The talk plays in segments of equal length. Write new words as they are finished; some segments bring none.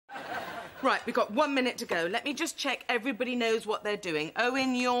Right, we've got 1 minute to go. Let me just check everybody knows what they're doing.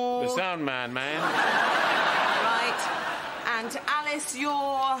 Owen, you're... The sound man. Right. And Alice,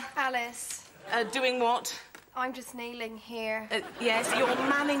 you're... Alice. Doing what? I'm just kneeling here. Yes, you're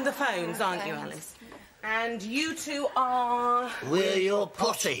manning the phones, aren't you, Alice? And you two are... We're your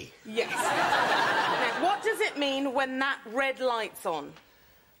potty. Yes. Now, what does it mean when that red light's on?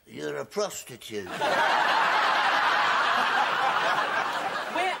 You're a prostitute.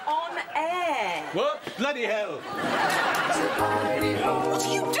 We're on air. What? Bloody hell! What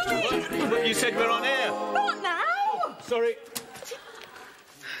are you doing? But you said we're on air. Not now. Sorry.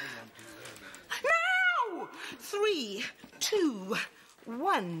 Now! 3, 2,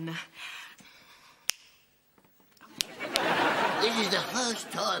 1. This is the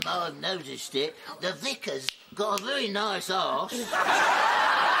first time I've noticed it. The vicar's got a very nice arse.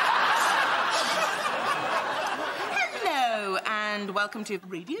 Hello, and welcome to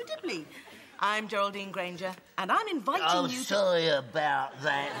Radio Dibley. I'm Geraldine Granger, and I'm inviting you to... Sorry about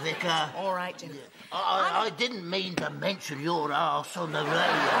that, Vicar. All right, Jim. I didn't mean to mention your arse on the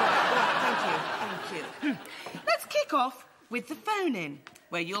radio. Thank you. Let's kick off with the phone-in,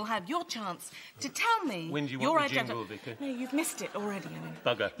 where you'll have your chance to tell me... When do you your want the jingle, Vicar? No, you've missed it already, Owen.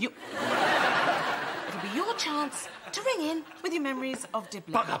 Bugger. It'll be your chance to ring in with your memories of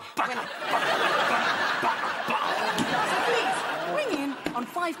Dibley. Bugger. So please, ring in on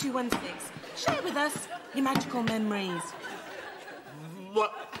 5216. Share with us your magical memories.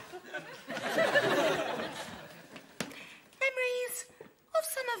 What? Memories of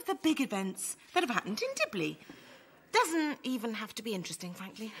some of the big events that have happened in Dibley. Doesn't even have to be interesting,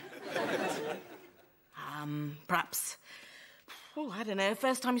 frankly. Perhaps, I don't know,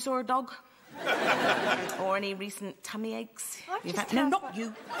 first time you saw a dog? Or any recent tummy aches? No, not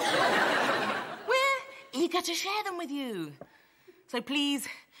you. We're eager to share them with you. So please,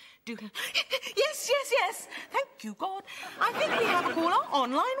 do... Yes. Thank you, God. I think we have a caller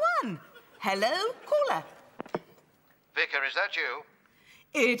on line 1. Hello, caller. Vicar, is that you?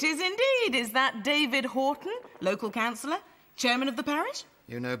 It is indeed. Is that David Horton, local councillor, chairman of the parish?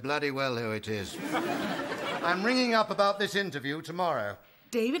 You know bloody well who it is. I'm ringing up about this interview tomorrow.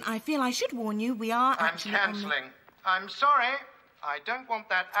 David, I feel I should warn you, we are I'm actually... cancelling. I'm sorry. I don't want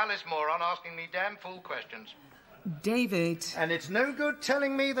that Alice moron asking me damn fool questions. David. And it's no good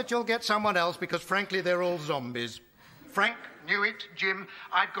telling me that you'll get someone else because, frankly, they're all zombies. Frank, Newitt, Jim,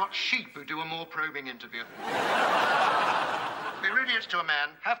 I've got sheep who do a more probing interview. We're idiots to a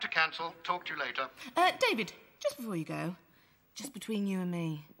man. Have to cancel. Talk to you later. David, just before you go, just between you and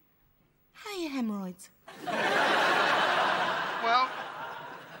me, how are your hemorrhoids? Well,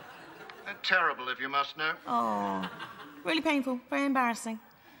 they're terrible, if you must know. Oh, really painful, very embarrassing.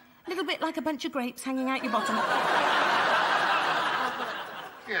 A little bit like a bunch of grapes hanging out your bottom.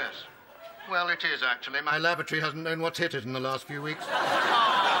 Yes. Well, it is, actually. My laboratory hasn't known what's hit it in the last few weeks.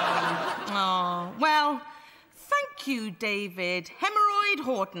 Oh, well, thank you, David Hemorrhoid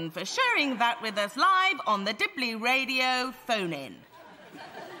Horton, for sharing that with us live on the Dibley Radio phone-in.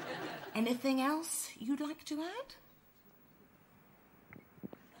 Anything else you'd like to add?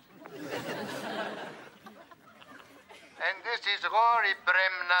 And this is Rory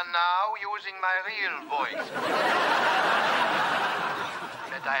Bremner now, using my real voice.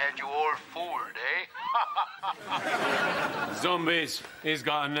 Bet I had you all fooled, eh? Zombies. He's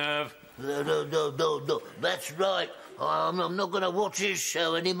got a nerve. No. That's right. I'm not going to watch his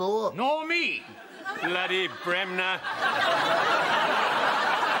show anymore. Nor me. Bloody Bremner.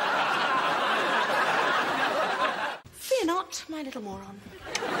 Fear not, my little moron.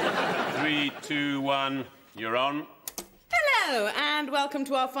 3, 2, 1. You're on. Hello, and welcome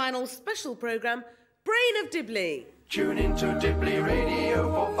to our final special programme, Brain of Dibley. Tune into Dibley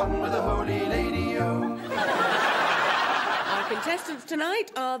Radio for fun with a holy lady-o. Our contestants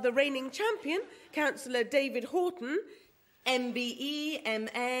tonight are the reigning champion, Councillor David Horton, MBE,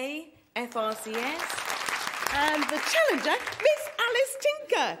 MA, FRCS, and the challenger, Miss Alice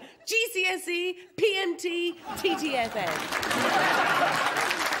Tinker, GCSE, PMT, TTFN.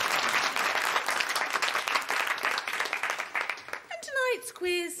 Tonight's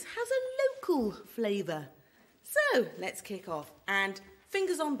quiz has a local flavour. So, let's kick off. And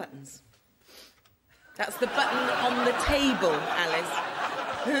fingers on buttons. That's the button on the table, Alice.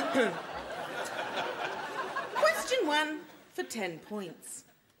 Question 1 for 10 points.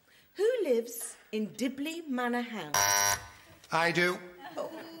 Who lives in Dibley Manor House? I do.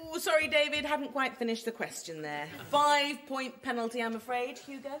 Oh, sorry, David, hadn't quite finished the question there. 5-point penalty, I'm afraid.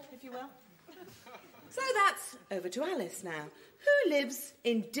 Hugo, if you will. So that's over to Alice now. Who lives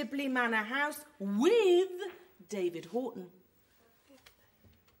in Dibley Manor House with David Horton?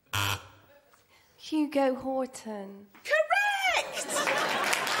 Hugo Horton. Correct!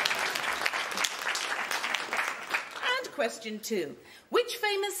 And question 2. Which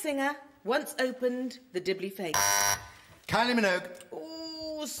famous singer once opened the Dibley Fete? Kylie Minogue.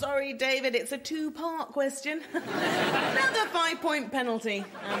 Oh, sorry, David, it's a 2-part question. Another 5-point penalty,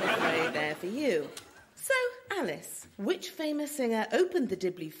 I'm afraid, there for you. So, Alice, which famous singer opened the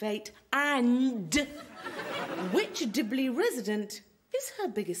Dibley Fete and which Dibley resident is her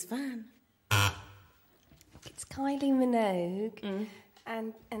biggest fan? It's Kylie Minogue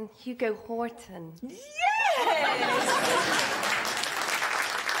and Hugo Horton. Yes!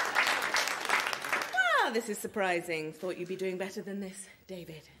 Ah, this is surprising. Thought you'd be doing better than this,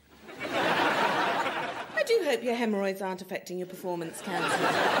 David. I do hope your hemorrhoids aren't affecting your performance, Councillor.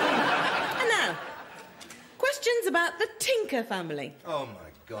 And now, questions about the Tinker family. Oh, my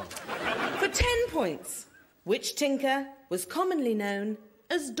God. For 10 points, which Tinker was commonly known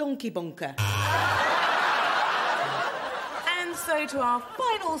as Donkey Bonker? And so to our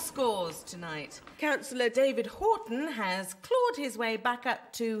final scores tonight. Councillor David Horton has clawed his way back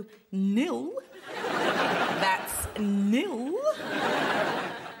up to 0. That's 0.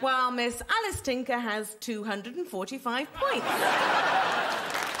 While Miss Alice Tinker has 245 points.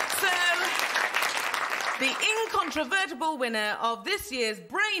 So, the incontrovertible winner of this year's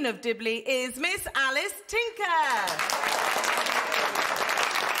Brain of Dibley is Miss Alice Tinker.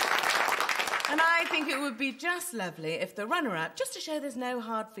 And I think it would be just lovely if the runner-up, just to show there's no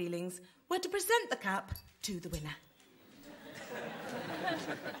hard feelings, were to present the cup to the winner.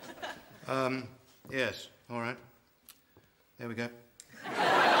 Yes, all right. There we go.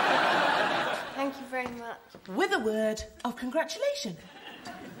 Thank you very much. With a word of congratulation.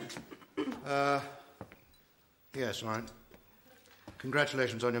 Yes, all right.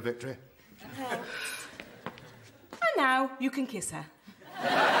 Congratulations on your victory. And now you can kiss her.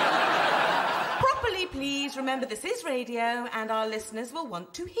 Properly, please. Remember, this is radio and our listeners will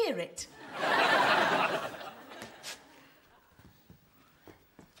want to hear it.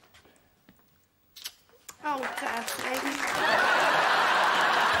 Oh, darling.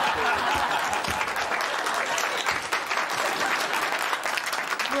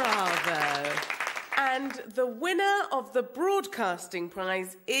 Bravo. And the winner of the broadcasting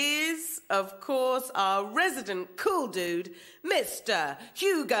prize is, of course, our resident cool dude, Mr.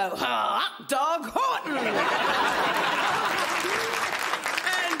 Hugo Hot Dog Horton. And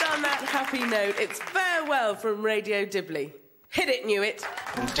on that happy note, it's farewell from Radio Dibley. Hit it, knew it.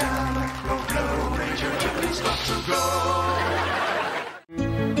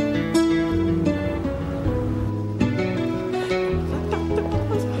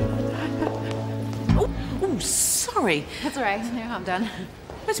 Sorry. That's all right. No, I'm done.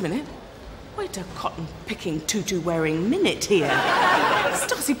 Wait a minute. Wait a cotton-picking, tutu-wearing minute here. It's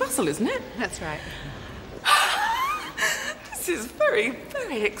Darcy Bustle, isn't it? That's right. This is very,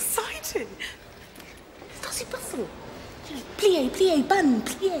 very exciting. Darcy Bustle. Plié, plié, bun,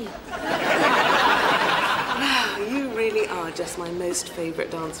 plié. Wow, you really are just my most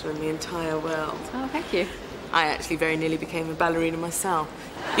favourite dancer in the entire world. Oh, thank you. I actually very nearly became a ballerina myself.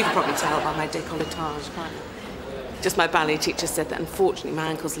 You can probably tell by my décolletage, can't you? Just my ballet teacher said that unfortunately my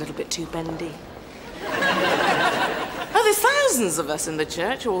ankle's a little bit too bendy. Oh, there's thousands of us in the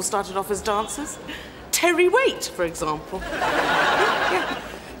church who all started off as dancers. Terry Waite, for example. Yeah.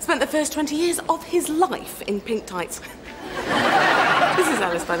 Spent the first 20 years of his life in pink tights. This is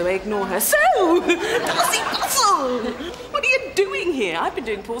Alice, by the way, ignore her. So, Darcy Bustle! What are you doing here? I've been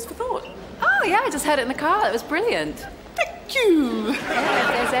doing Pause for Thought. Oh, yeah, I just heard it in the car. It was brilliant. Thank you. Yeah, if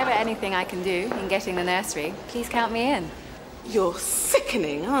there's ever anything I can do in getting the nursery, please count me in. You're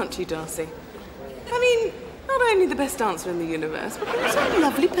sickening, aren't you, Darcy? I mean, not only the best dancer in the universe, but also a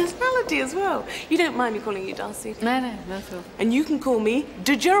lovely personality as well. You don't mind me calling you Darcy? No, not at all. And you can call me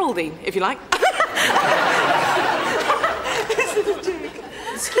De Geraldine, if you like.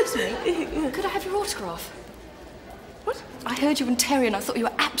 Excuse me, could I have your autograph? What? I heard you and Terry and I thought you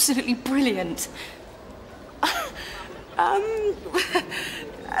were absolutely brilliant.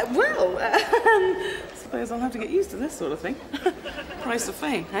 Suppose I'll have to get used to this sort of thing. Price of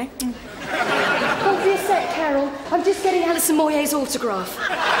fame, eh? Hold me a sec, Carol. I'm just getting Alison Moyet's autograph.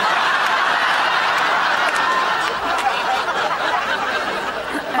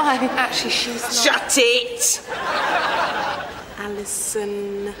 Actually, she's not. Shut it!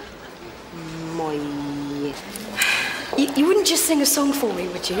 Alison Moy. You wouldn't just sing a song for me,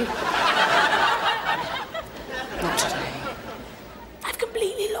 would you? Not today. I've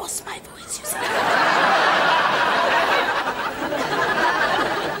completely lost my voice, you see.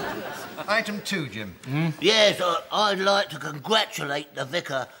 Item 2, Jim. Yes, I'd like to congratulate the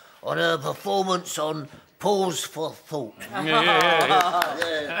vicar on her performance on Pause for Thought.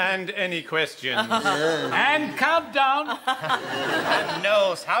 And any questions? And countdown. And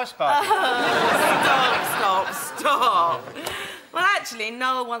Noel's house party. Stop. Well, actually,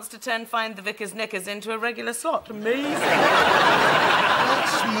 Noel wants to turn Find the Vicar's Knickers into a regular slot. Amazing.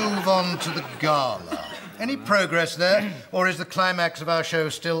 Let's move on to the gala. Any progress there? Or is the climax of our show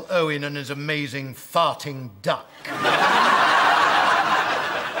still Owen and his amazing farting duck?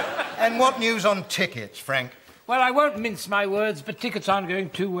 And what news on tickets, Frank? Well, I won't mince my words, but tickets aren't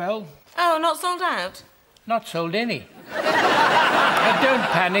going too well. Oh, not sold out? Not sold any. But don't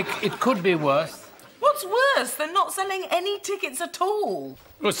panic, it could be worse. What's worse than not selling any tickets at all?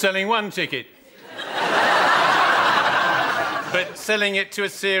 Or selling one ticket. But selling it to a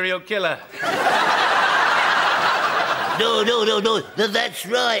serial killer. No, that's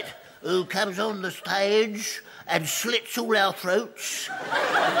right. Who comes on the stage and slits all our throats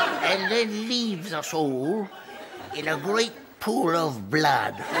and then leaves us all in a great pool of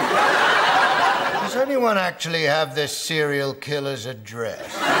blood. Does anyone actually have this serial killer's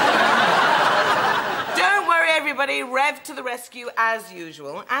address? Don't worry, everybody. Rev to the rescue as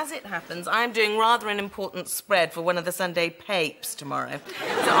usual. As it happens, I'm doing rather an important spread for one of the Sunday papes tomorrow.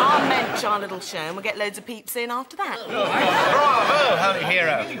 So I'll mention our little show and we'll get loads of peeps in after that. Bravo, holy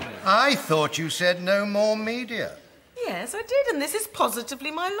hero. I thought you said no more media. Yes, I did, and this is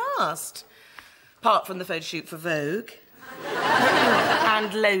positively my last. Apart from the photo shoot for Vogue.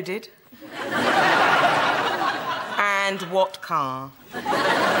 And Loaded. And What Car?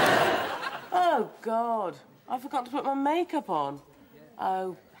 Oh, God. I forgot to put my makeup on.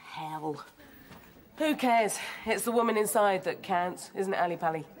 Oh, hell. Who cares? It's the woman inside that counts, isn't it, Ali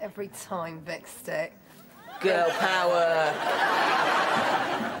Pally? Every time, Vic Stick. Girl power.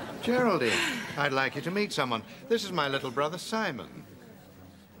 Geraldine, I'd like you to meet someone. This is my little brother, Simon.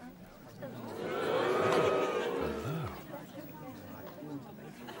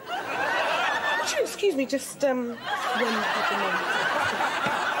 Excuse me, just, one couple minutes.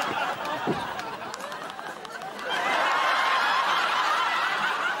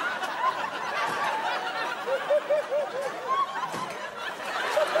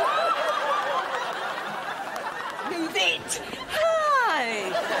 Move it!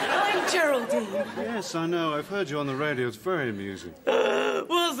 Hi! I'm Geraldine. Yes, I know. I've heard you on the radio. It's very amusing.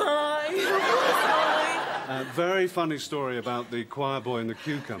 Was I? Very funny story about the choir boy and the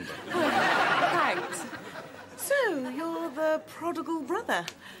cucumber. Thanks. So, you're the prodigal brother.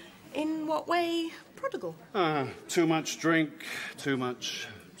 In what way prodigal? Too much drink, too much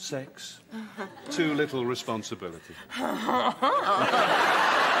sex, too little responsibility. Oh,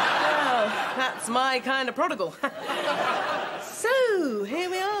 that's my kind of prodigal. So, here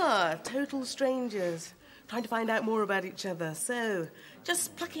we are, total strangers, trying to find out more about each other. So,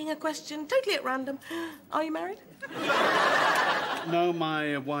 just plucking a question totally at random. Are you married? No,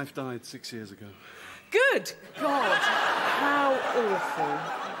 my wife died 6 years ago. Good God, how awful.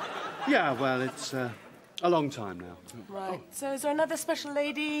 Yeah, well, it's a long time now. Right, so is there another special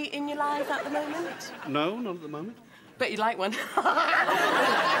lady in your life at the moment? No, not at the moment. Bet you'd like one. Yes,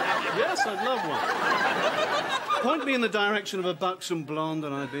 I'd love one. Point me in the direction of a buxom blonde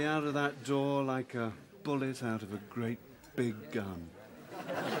and I'd be out of that door like a bullet out of a great big gun.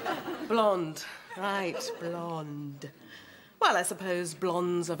 Blonde. Right, blonde. Well, I suppose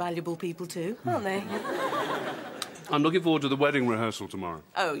blondes are valuable people too, aren't they? I'm looking forward to the wedding rehearsal tomorrow.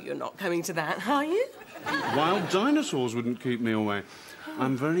 Oh, you're not coming to that, are you? Wild dinosaurs wouldn't keep me away.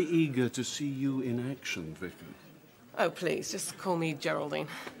 I'm very eager to see you in action, Vicar. Oh, please, just call me Geraldine.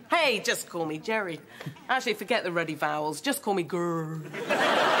 Hey, just call me Jerry. Actually, forget the ruddy vowels. Just call me Grr.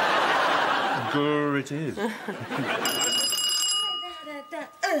 Grr it is.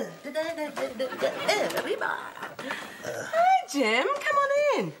 Hi, Jim. Come on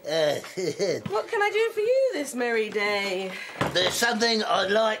in. What can I do for you this merry day? There's something I'd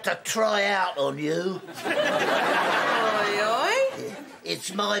like to try out on you. Oi, oi.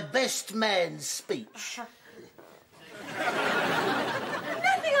 It's my best man's speech.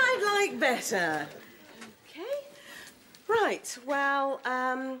 Nothing I'd like better. Okay. Right, well,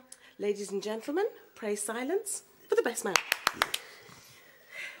 ladies and gentlemen, pray silence for the best man.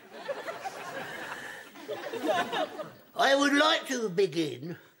 I would like to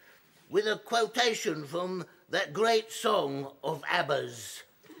begin with a quotation from that great song of ABBA's.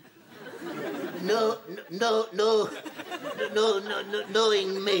 Knowing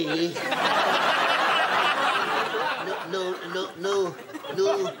me.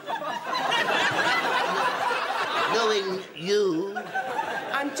 Knowing you.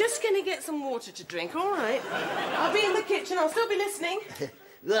 I'm just going to get some water to drink, all right? I'll be in the kitchen. I'll still be listening.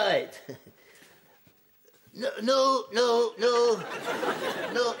 Right. No,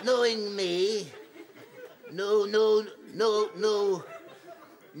 knowing me. No,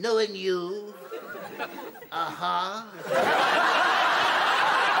 knowing you.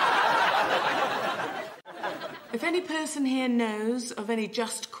 If any person here knows of any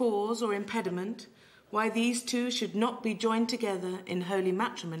just cause or impediment why these two should not be joined together in holy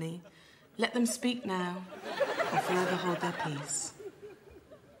matrimony, let them speak now or forever hold their peace.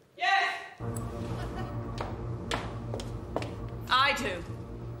 Yes! I do.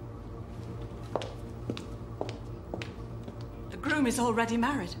 The groom is already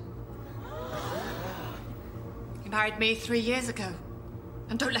married. He married me 3 years ago.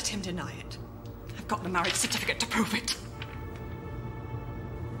 And don't let him deny it. I've got the marriage certificate to prove it.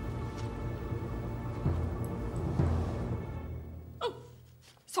 Oh,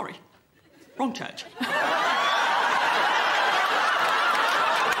 sorry. Wrong church.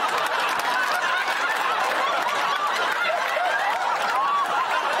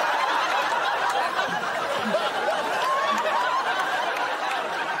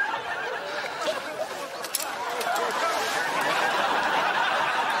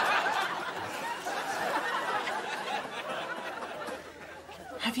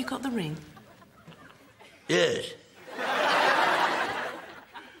 Have you got the ring? Yes.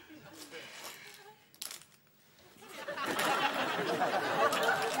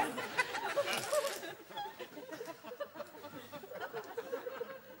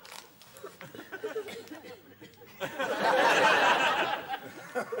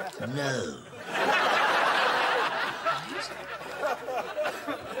 No.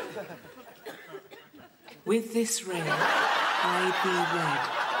 With this ring, I be wed.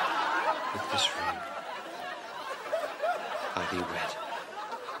 With this ring, I be wed.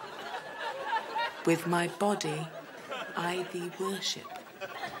 With my body, I thee worship.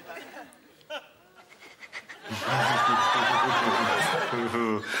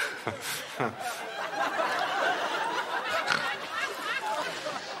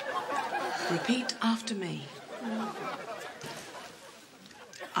 Repeat after me.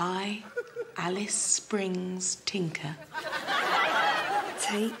 I, Alice Springs Tinker.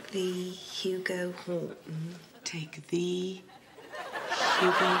 Take thee, Hugo Horton. Take thee,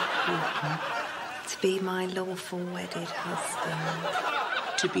 Hugo Horton. To be my lawful wedded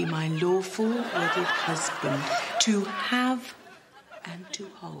husband. To be my lawful wedded husband. To have and to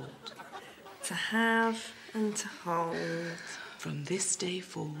hold. To have and to hold. From this day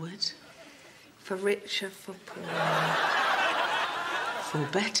forward. For richer, for poorer. For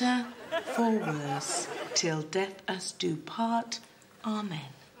better, for worse. Till death us do part.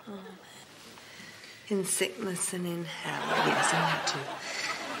 Amen. Amen. In sickness and in health. Yes, and that too.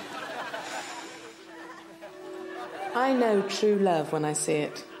 I know true love when I see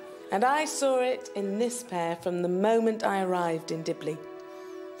it. And I saw it in this pair from the moment I arrived in Dibley.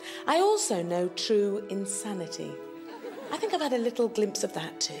 I also know true insanity. I think I've had a little glimpse of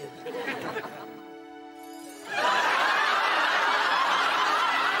that too.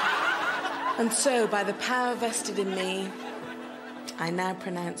 And so, by the power vested in me, I now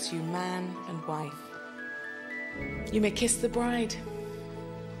pronounce you man and wife. You may kiss the bride.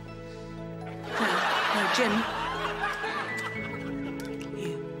 No, Jim.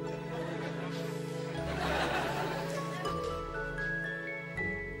 You.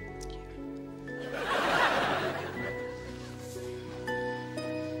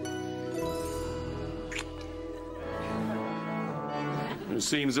 It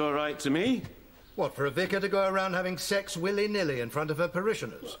seems all right to me. What, for a vicar to go around having sex willy-nilly in front of her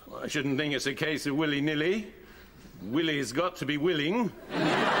parishioners? Well, I shouldn't think it's a case of willy-nilly. Willy's got to be willing. You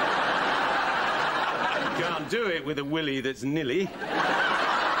can't do it with a willy that's nilly.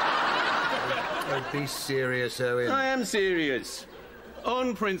 Don't be serious, Owen. I am serious.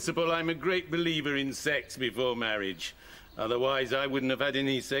 On principle, I'm a great believer in sex before marriage. Otherwise, I wouldn't have had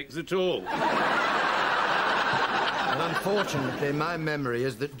any sex at all. And unfortunately, my memory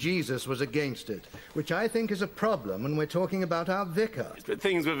is that Jesus was against it, which I think is a problem when we're talking about our vicar. But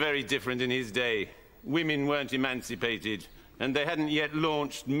things were very different in his day. Women weren't emancipated, and they hadn't yet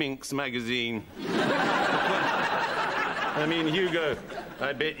launched Minx magazine. I mean, Hugo,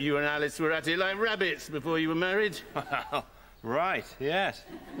 I bet you and Alice were at it like rabbits before you were married. Right, yes.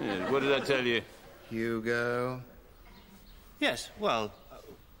 Yeah, what did I tell you? Hugo? Yes, well,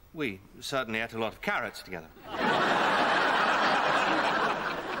 we certainly ate a lot of carrots together.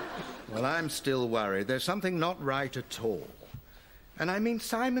 Well, I'm still worried. There's something not right at all. And I mean,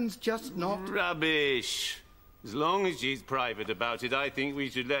 Simon's just not... Rubbish. As long as she's private about it, I think we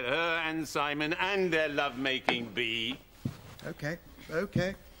should let her and Simon and their lovemaking be. OK,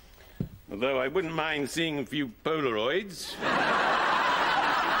 OK. Although I wouldn't mind seeing a few Polaroids.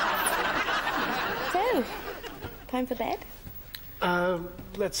 So, time for bed?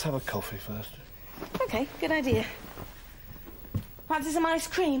 Let's have a coffee first. OK, good idea. Fancy some ice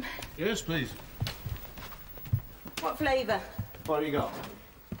cream? Yes, please. What flavour? What do you got?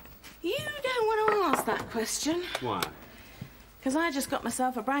 You don't want to ask that question. Why? Because I just got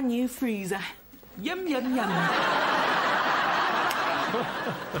myself a brand new freezer. Yum, yum, yum.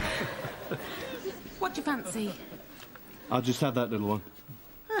 What do you fancy? I'll just have that little one.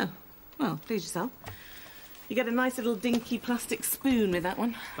 Oh, well, please yourself. You get a nice little dinky plastic spoon with that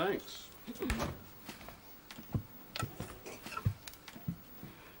one. Thanks.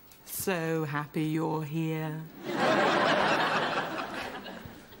 So happy you're here.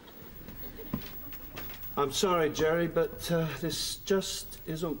 I'm sorry, Jerry, but this just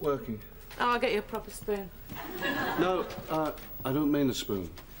isn't working. Oh, I'll get you a proper spoon. No, I don't mean a spoon.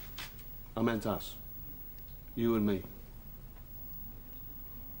 I meant us. You and me.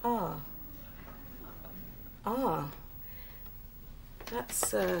 Ah. Ah.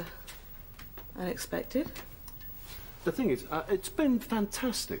 That's, unexpected. The thing is, it's been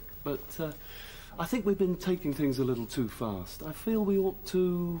fantastic, but I think we've been taking things a little too fast. I feel we ought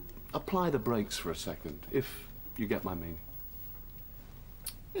to apply the brakes for a second, if you get my meaning.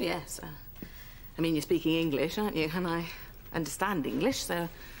 Yes. I mean, you're speaking English, aren't you? And I understand English, so I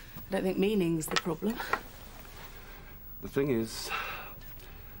don't think meaning's the problem. The thing is,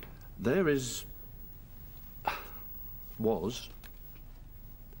 there is...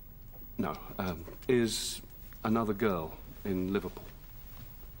 is another girl in Liverpool.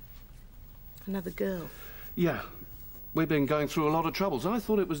 Another girl? Yeah. We've been going through a lot of troubles. I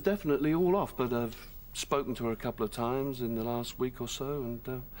thought it was definitely all off, but I've spoken to her a couple of times in the last week or so,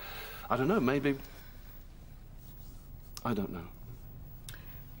 and I don't know, maybe... I don't know.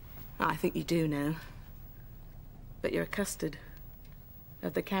 I think you do know. But you're a custard.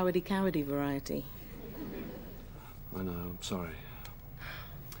 Of the cowardy variety. I know, I'm sorry.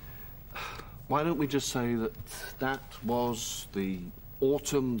 Why don't we just say that that was the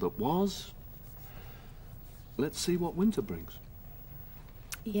autumn that was? Let's see what winter brings.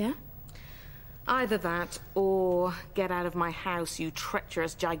 Yeah? Either that, or get out of my house, you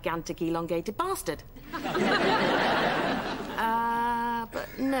treacherous, gigantic, elongated bastard. But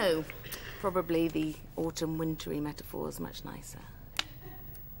no. Probably the autumn-wintry metaphor is much nicer.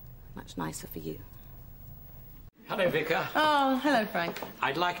 Much nicer for you. Hello, Vicar. Oh, hello, Frank.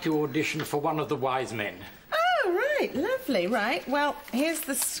 I'd like to audition for one of the wise men. Oh, right. Lovely. Right. Well, here's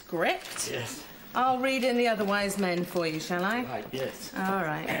the script. Yes. I'll read in the other wise men for you, shall I? Right, yes. All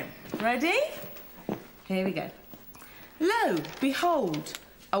right. Ready? Here we go. Lo, behold,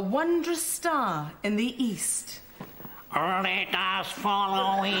 a wondrous star in the east. Let us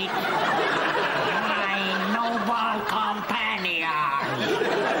follow it, my noble companions.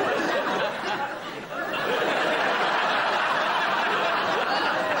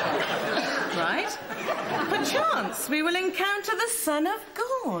 Right? Perchance we will encounter the Son of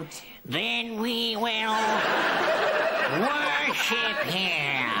God. Then we will worship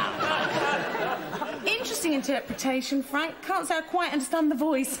him. Interesting interpretation, Frank. Can't say I quite understand the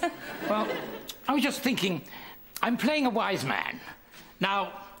voice. Well, I was just thinking, I'm playing a wise man.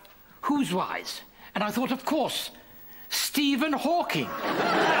 Now, who's wise? And I thought, of course, Stephen Hawking.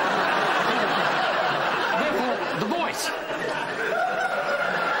 Therefore, the voice.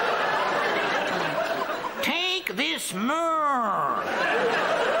 Take this myrrh.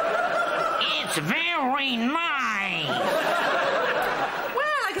 It's very nice.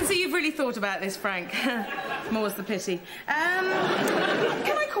 Well, I can see you've really thought about this, Frank. More's the pity.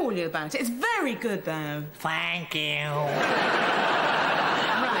 Can I call you about it? It's very good, though. Thank you.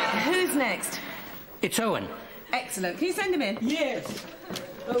 Right, who's next? It's Owen. Excellent. Can you send him in? Yes.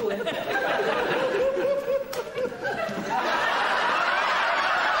 Owen. Right.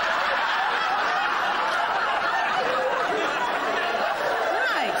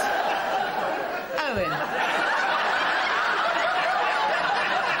 Owen.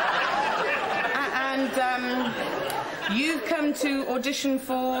 And, you've come to audition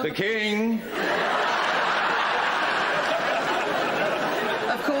for... The King.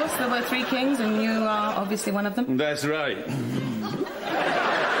 Of course, there were 3 kings, and you are obviously one of them. That's right.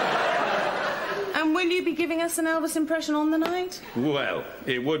 And will you be giving us an Elvis impression on the night? Well,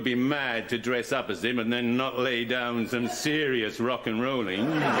 it would be mad to dress up as him and then not lay down some serious rock and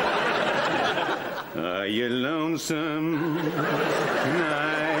rolling. Are you lonesome tonight?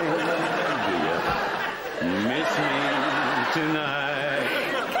 Do you miss me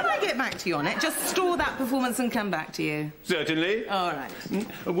tonight? Can I get back to you on it. Just store that performance and come back to you. Certainly. All right.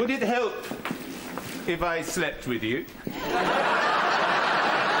 Would it help if I slept with you?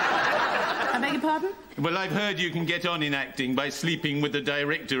 I beg your pardon? Well, I've heard you can get on in acting by sleeping with the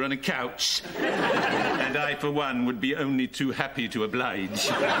director on a couch. And I, for one, would be only too happy to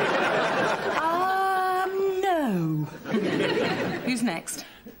oblige. No. Who's next?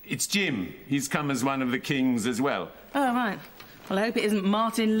 It's Jim. He's come as one of the kings as well. Oh, right. Well, I hope it isn't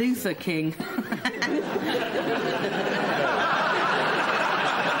Martin Luther King.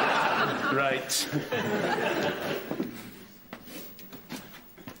 Right.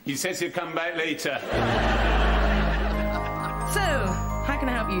 He says he'll come back later. So, how can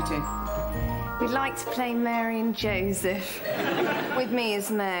I help you two? We'd like to play Mary and Joseph. With me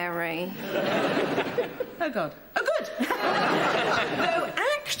as Mary. Oh, God. Oh, good. Though,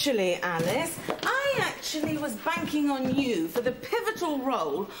 actually, Alice, I actually was banking on you for the pivotal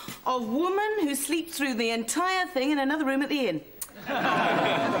role of woman who sleeps through the entire thing in another room at the inn.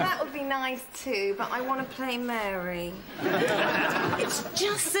 That would be nice too, but I want to play Mary. It's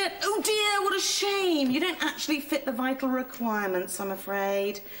just that, oh dear, what a shame. You don't actually fit the vital requirements, I'm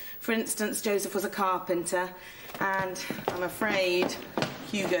afraid. For instance, Joseph was a carpenter, and I'm afraid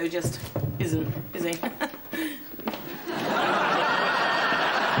Hugo just isn't, is he?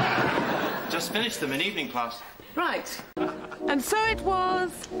 Just finished them in evening class. Right. And so it was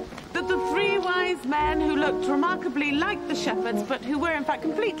that the three wise men who looked remarkably like the shepherds, but who were in fact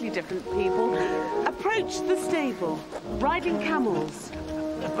completely different people, approached the stable, riding camels,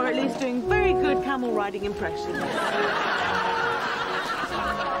 or at least doing very good camel riding impressions.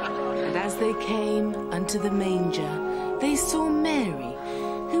 And as they came unto the manger, they saw Mary,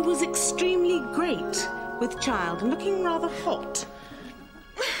 who was extremely great with child and looking rather hot.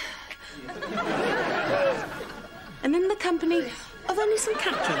 And in the company of only some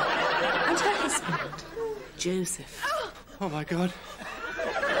Catherine and her husband, Joseph. Oh, my God.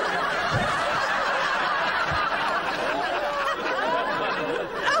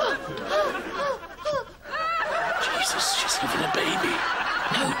 Jesus, she's having a baby.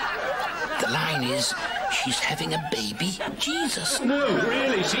 No, the line is, she's having a baby. Jesus. No,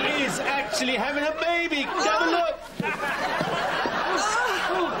 really, she is actually having a baby. Have a look.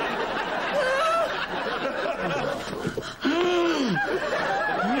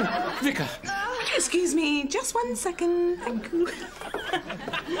 Vicar. Excuse me, just 1 second. Thank you.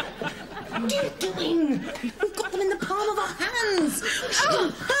 What are you doing? We've got them in the palm of our hands.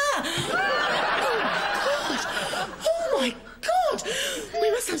 Oh my God!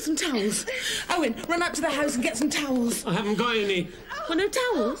 We must have some towels. Owen, run up to the house and get some towels. I haven't got any. Well, no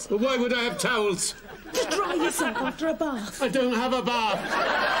towels? Well, why would I have towels? To dry yourself after a bath. I don't have a bath.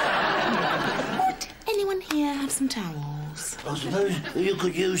 Would anyone here have some towels? I suppose you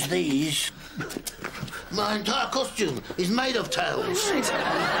could use these. My entire costume is made of towels. Right.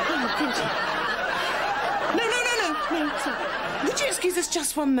 Oh, thank you. No, sorry. Would you excuse us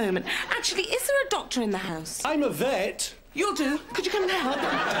just 1 moment? Actually, is there a doctor in the house? I'm a vet. You'll do. Could you come and help?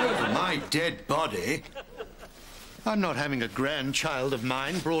 Over my dead body. I'm not having a grandchild of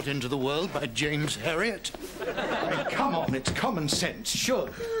mine brought into the world by James Herriot. I mean, come on, it's common sense, sure.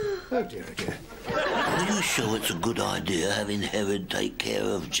 Oh, dear, oh, dear. Are you sure it's a good idea having Herod take care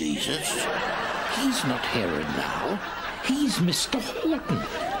of Jesus? He's not Herod now. He's Mr. Horton.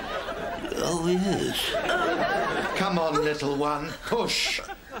 Oh, yes. Come on, little one. Push.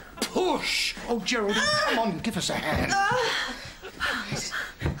 Push. Oh, Geraldine, come on, give us a hand.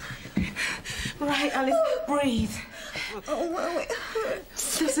 Right, Alice, breathe. Oh, well, it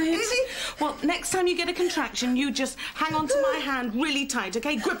hurts. Does it? Really? Well, next time you get a contraction, you just hang on to my hand really tight,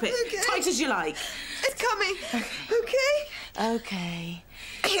 OK? Grip it. Okay. Tight as you like. It's coming. OK? OK.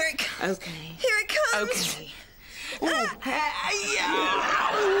 Here it comes. OK. Here it comes. OK. Oh,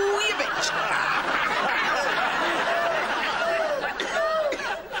 you bitch.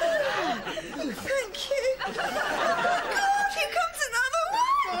 Thank you. God, here comes another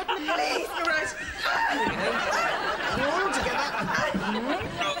one. Please. All right. All together.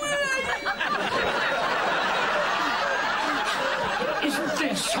 Isn't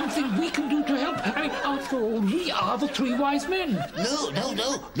there something we can do to help? I mean, after all, we are the three wise men.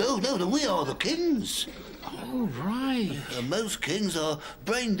 No, we are the kings. Oh, right. Most kings are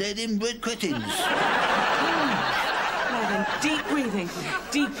brain-dead inbred cretins. Now then, deep breathing.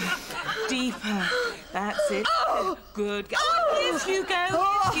 Deeper. Deeper. That's it. Oh. Good. Here's Hugo.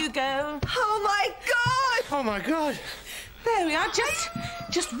 Here's Hugo. Oh, my God. Oh, my God. There we are.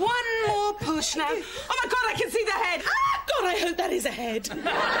 Just 1 more push now. Oh, my God, I can see the head. God, I hope that is a head.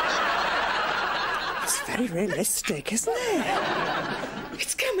 It's very realistic, isn't it?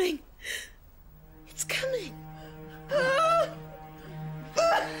 It's coming. It's coming.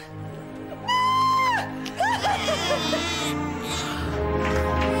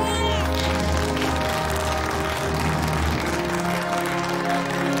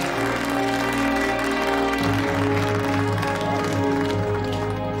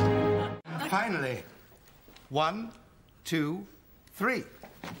 Finally. 1, 2, 3.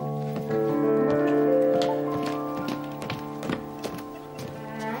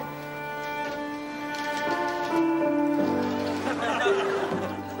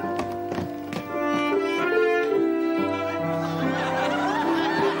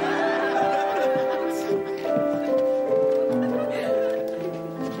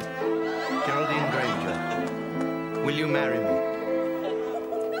 Geraldine Granger, will you marry me?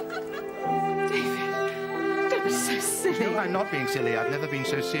 Don't be so silly. No, I'm not being silly. I've never been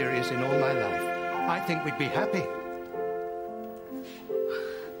so serious in all my life. I think we'd be happy.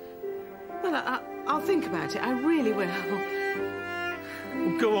 Well, I'll think about it. I really will.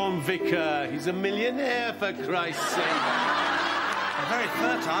 Go on, Vicar. He's a millionaire, for Christ's sake. Very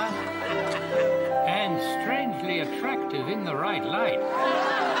fertile. And strangely attractive in the right light.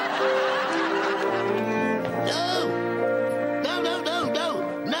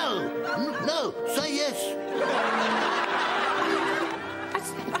 No, say yes.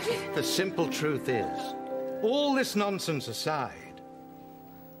 The simple truth is, all this nonsense aside,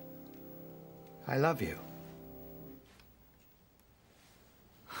 I love you.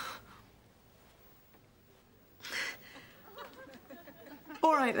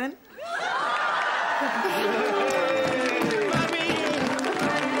 All right, then.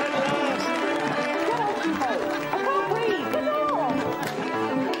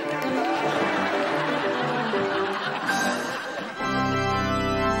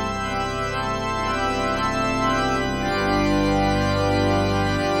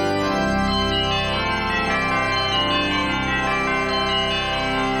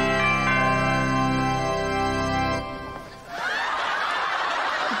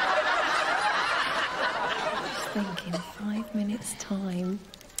 Think in 5 minutes' time,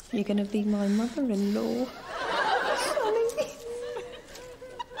 you're going to be my mother-in-law. Sonny.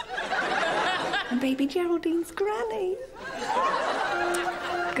 And baby Geraldine's granny.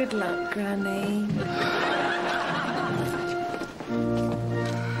 Good luck, Granny.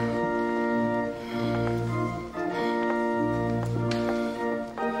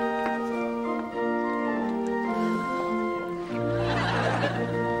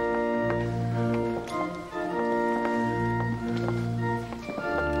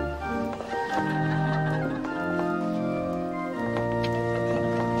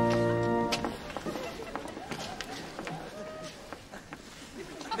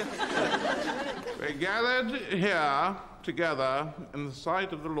 We're gathered here together in the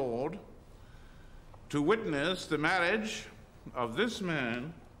sight of the Lord to witness the marriage of this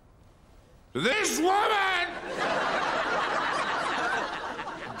man to this woman.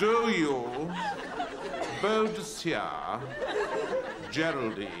 Do you, Boadicea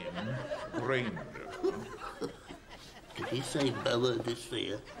Geraldine Granger? Did he say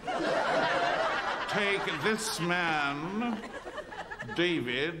Boadicea? Take this man,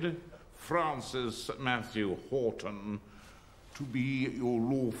 David Francis Matthew Horton, to be your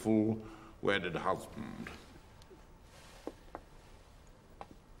lawful wedded husband.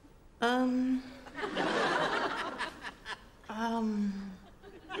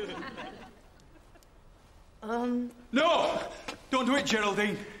 No! Don't do it,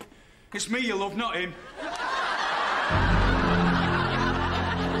 Geraldine. It's me you love, not him.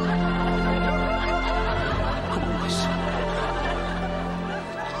 Come on, miss.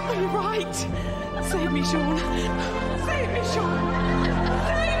 Are you right? Save me, Sean. Save me, Sean.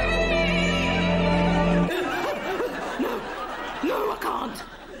 Save me! No, I can't.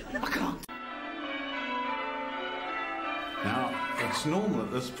 I can't. Now, it's normal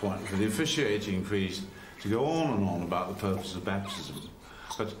at this point for the officiating priest to go on and on about the purpose of baptism.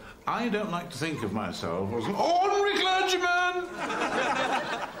 But I don't like to think of myself as an ordinary clergyman.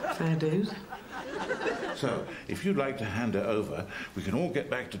 Fair dues. So, if you'd like to hand her over, we can all get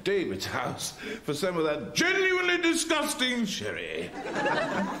back to David's house for some of that genuinely disgusting sherry.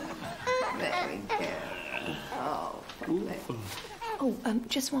 Very good. Oh,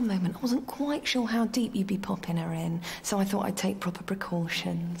 just one moment. I wasn't quite sure how deep you'd be popping her in, so I thought I'd take proper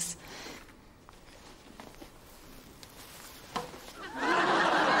precautions.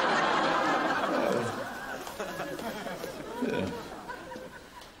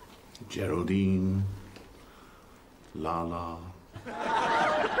 Geraldine, Lala,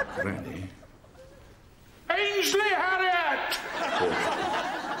 Granny, Ainsley Harriet!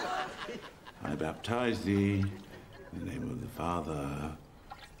 I baptize thee in the name of the Father,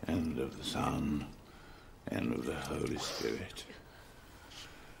 and of the Son, and of the Holy Spirit.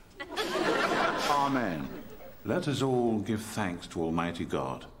 Amen. Let us all give thanks to Almighty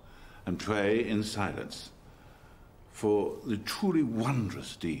God and pray in silence for the truly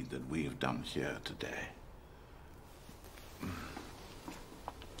wondrous deed that we have done here today.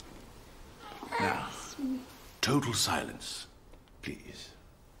 Now, total silence, please.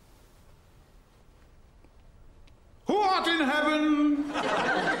 Who art in heaven?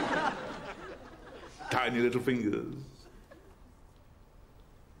 Tiny little fingers.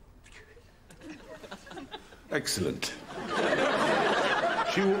 Excellent.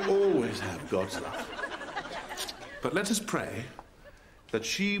 She will always have God's love. But let us pray that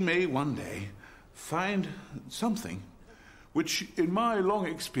she may one day find something which, in my long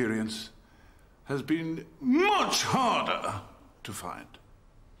experience, has been much harder to find.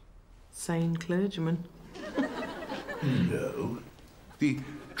 Sane clergyman. No. The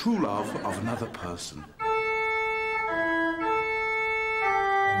true love of another person.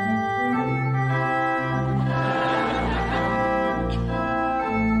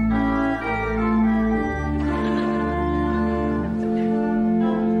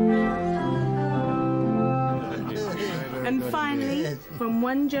 And finally, from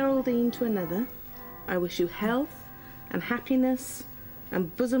one Geraldine to another, I wish you health and happiness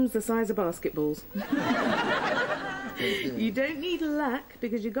and bosoms the size of basketballs. You don't need luck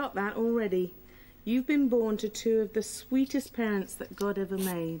because you got that already. You've been born to two of the sweetest parents that God ever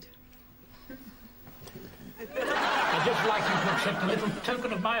made. I'd just like you to accept a little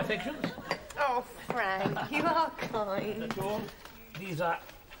token of my affections. Oh, Frank, you are kind. That's all. These are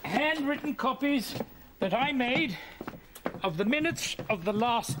handwritten copies that I made of the minutes of the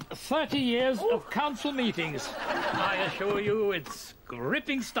last 30 years of council meetings. I assure you it's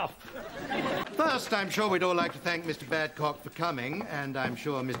gripping stuff. First, I'm sure we'd all like to thank Mr. Badcock for coming, and I'm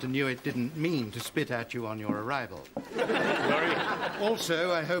sure Mr. Newitt didn't mean to spit at you on your arrival. Sorry.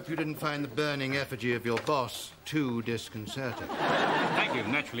 Also, I hope you didn't find the burning effigy of your boss too disconcerting. Thank you.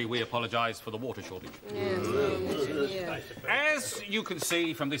 Naturally, we apologise for the water shortage. Yes. As you can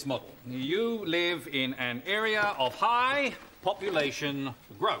see from this model, you live in an area of high population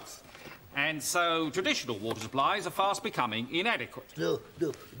growth. And so traditional water supplies are fast becoming inadequate. No.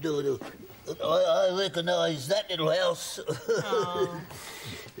 I recognise that little house. Oh.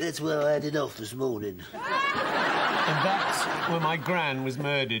 That's where I had it off this morning. And that's where my gran was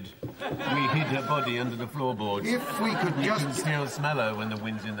murdered. We hid her body under the floorboards. If we could You can still smell her when the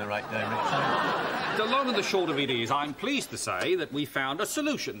wind's in the right direction. The long and the short of it is, I'm pleased to say that we found a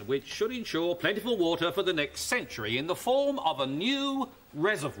solution which should ensure plentiful water for the next century in the form of a new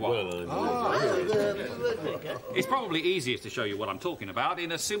reservoir. It's probably easiest to show you what I'm talking about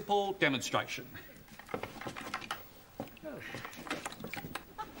in a simple demonstration.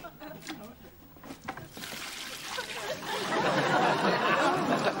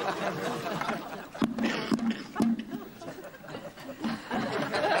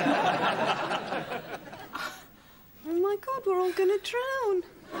 Oh my God, we're all going to drown.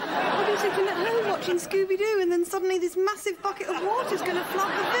 We'll be sitting at home watching Scooby-Doo and then suddenly this massive bucket of water's going to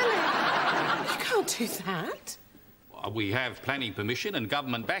flood the village. You can't do that. We have planning permission and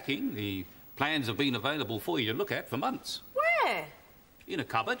government backing. The plans have been available for you to look at for months. Where? In a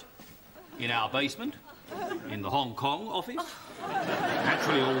cupboard, in our basement, in the Hong Kong office.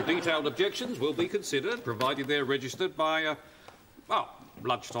 Naturally, all detailed objections will be considered, provided they're registered by,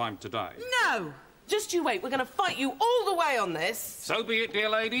 lunchtime today. No! Just you wait. We're going to fight you all the way on this. So be it, dear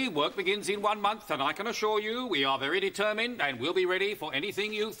lady. Work begins in 1 month, and I can assure you we are very determined and we'll be ready for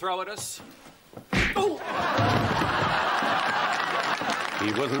anything you throw at us. Oh!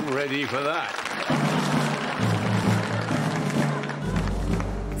 He wasn't ready for that.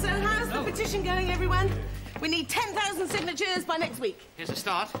 So how's the petition going, everyone? We need 10,000 signatures by next week. Here's a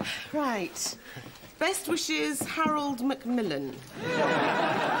start. Right. Best wishes, Harold Macmillan.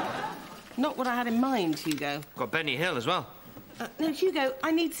 Not what I had in mind, Hugo. Got Benny Hill as well. No, Hugo,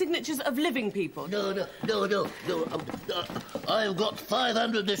 I need signatures of living people. No. I've got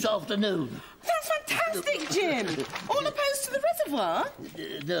 500 this afternoon. That's fantastic, Jim. All opposed to the reservoir?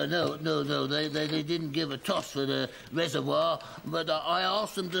 No. They didn't give a toss for the reservoir, but I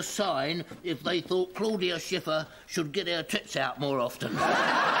asked them to sign if they thought Claudia Schiffer should get her tits out more often.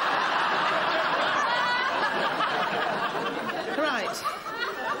 Right.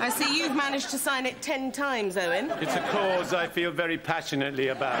 I see you've managed to sign it 10 times, Owen. It's a cause I feel very passionately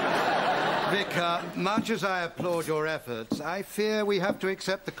about. Vicar, much as I applaud your efforts, I fear we have to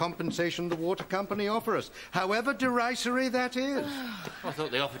accept the compensation the water company offer us, however derisory that is. I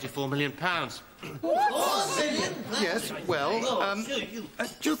thought they offered you £4 million. What? £4 million? Yes, well,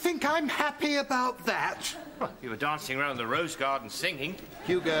 do you think I'm happy about that? Well, you were dancing around the rose garden singing.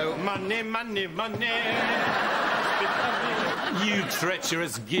 Hugo. Money, money, money. You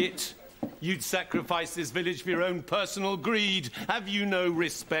treacherous git. You'd sacrifice this village for your own personal greed. Have you no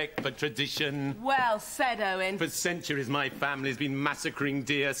respect for tradition? Well said, Owen. For centuries, my family's been massacring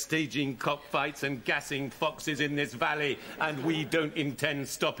deer, staging cockfights and gassing foxes in this valley, and we don't intend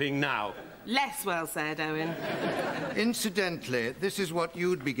stopping now. Less well said, Owen. Incidentally, this is what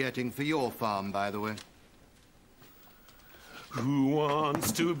you'd be getting for your farm, by the way. Who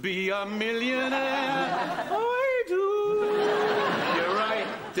wants to be a millionaire? I do. You're right,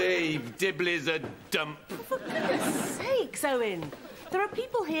 Dave. Dibley's a dump. For goodness sakes, Owen. There are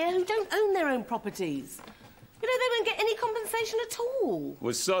people here who don't own their own properties. You know, they won't get any compensation at all.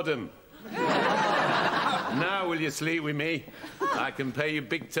 Was Sodom. Now will you sleep with me? I can pay you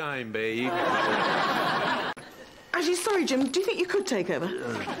big time, babe. Actually, sorry, Jim, do you think you could take over?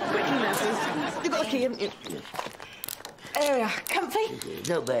 Quickly now, please. You've got a key, haven't you? There we are. Comfy?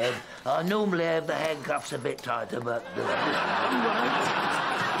 Not bad. I normally have the handcuffs a bit tighter, but...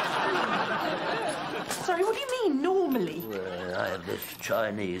 Sorry, what do you mean, normally? Well, I have this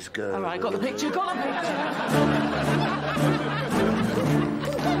Chinese girl... All right, got the picture, got the picture.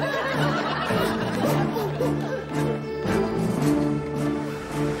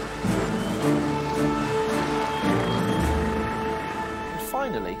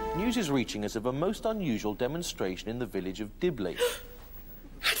 Finally, news is reaching us of a most unusual demonstration in the village of Dibley.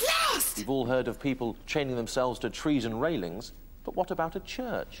 At last! We've all heard of people chaining themselves to trees and railings, but what about a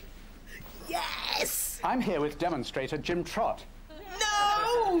church? Yes! I'm here with demonstrator Jim Trott.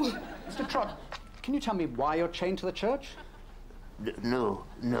 No! Mr. Trott, can you tell me why you're chained to the church? No.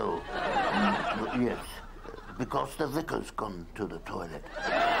 Yes, because the vicar's gone to the toilet.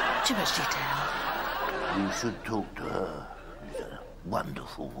 Too much detail. You should talk to her. She's a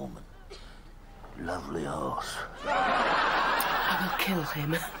wonderful woman. Lovely arse. I will kill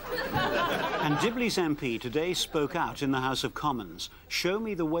him. And Dibley's MP today spoke out in the House of Commons. Show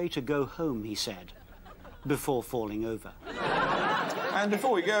me the way to go home, he said, before falling over. And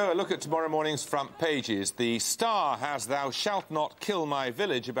before we go, a look at tomorrow morning's front pages. The Star has "Thou shalt not kill my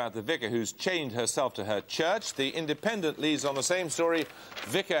village" about the vicar who's chained herself to her church. The Independent leads on the same story.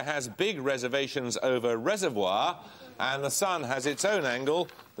 Vicar has big reservations over reservoir. And the Sun has its own angle.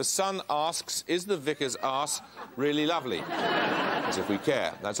 The Sun asks, is the vicar's arse really lovely? As if we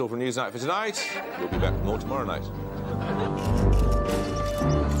care. That's all from Newsnight for tonight. We'll be back with more tomorrow night.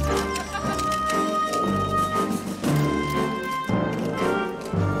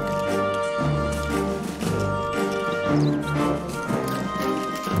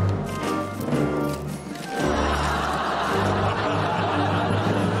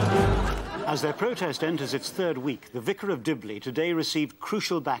 As their protest enters its third week, the Vicar of Dibley today received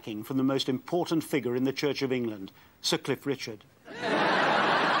crucial backing from the most important figure in the Church of England, Sir Cliff Richard.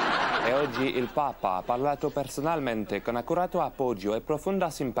 E oggi il Papa ha parlato personalmente con accurato appoggio e profonda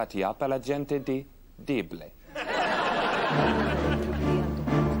simpatia per la gente di Dibley.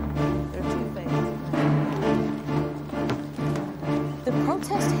 The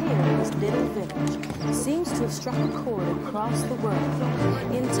protest here in this little village seems to have struck a chord across the world.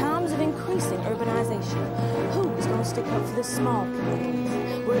 In times of increasing urbanization, who is going to stick up for the small communities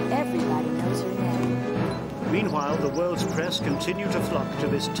where everybody knows your name? Meanwhile, the world's press continue to flock to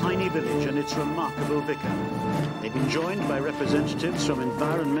this tiny village and its remarkable vicar. They've been joined by representatives from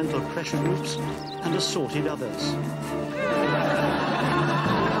environmental pressure groups and assorted others.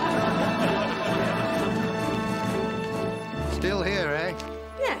 Still here, eh?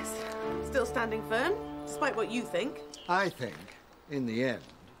 Yes. Still standing firm, despite what you think. I think, in the end,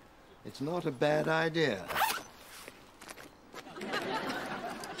 it's not a bad idea.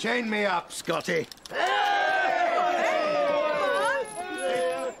 Chain me up, Scotty.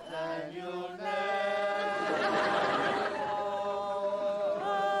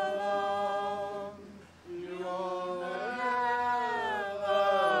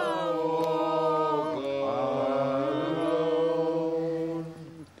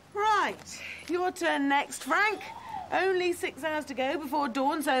 Your turn next, Frank. Only 6 hours to go before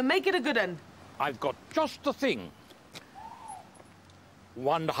dawn, so make it a good one. I've got just the thing.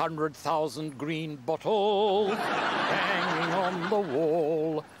 100,000 green bottles hanging on the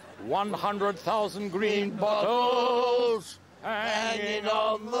wall. 100,000 green bottles hanging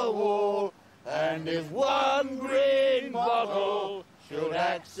on the wall. And if one green bottle should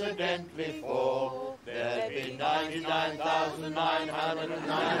accidentally fall, there'd be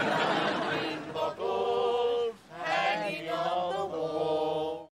 99,999 green bottles.